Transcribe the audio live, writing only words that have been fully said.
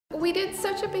We did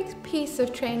such a big piece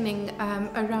of training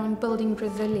around building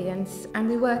resilience, and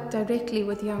we worked directly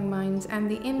with young minds, and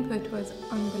the input was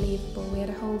unbelievable. We had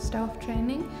a whole staff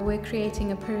training. We're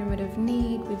creating a pyramid of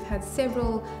need. We've had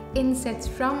several insets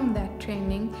from that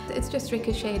training. It's just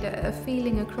ricocheted a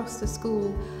feeling across the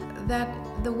school that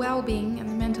the well-being and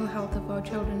the mental health of our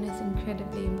children is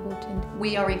incredibly important.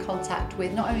 We are in contact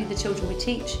with not only the children we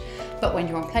teach, but when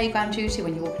you're on playground duty,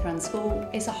 when you're walking around school,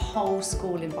 it's a whole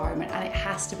school environment, and it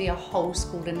has to be a whole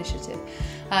school initiative.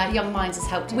 Young Minds has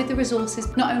helped with the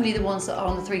resources, not only the ones that are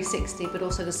on the 360, but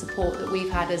also the support that we've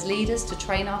had as leaders to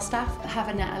train our staff.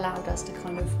 Having that allowed us to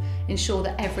kind of ensure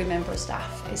that every member of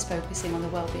staff is focusing on the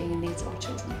well-being and needs of our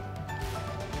children.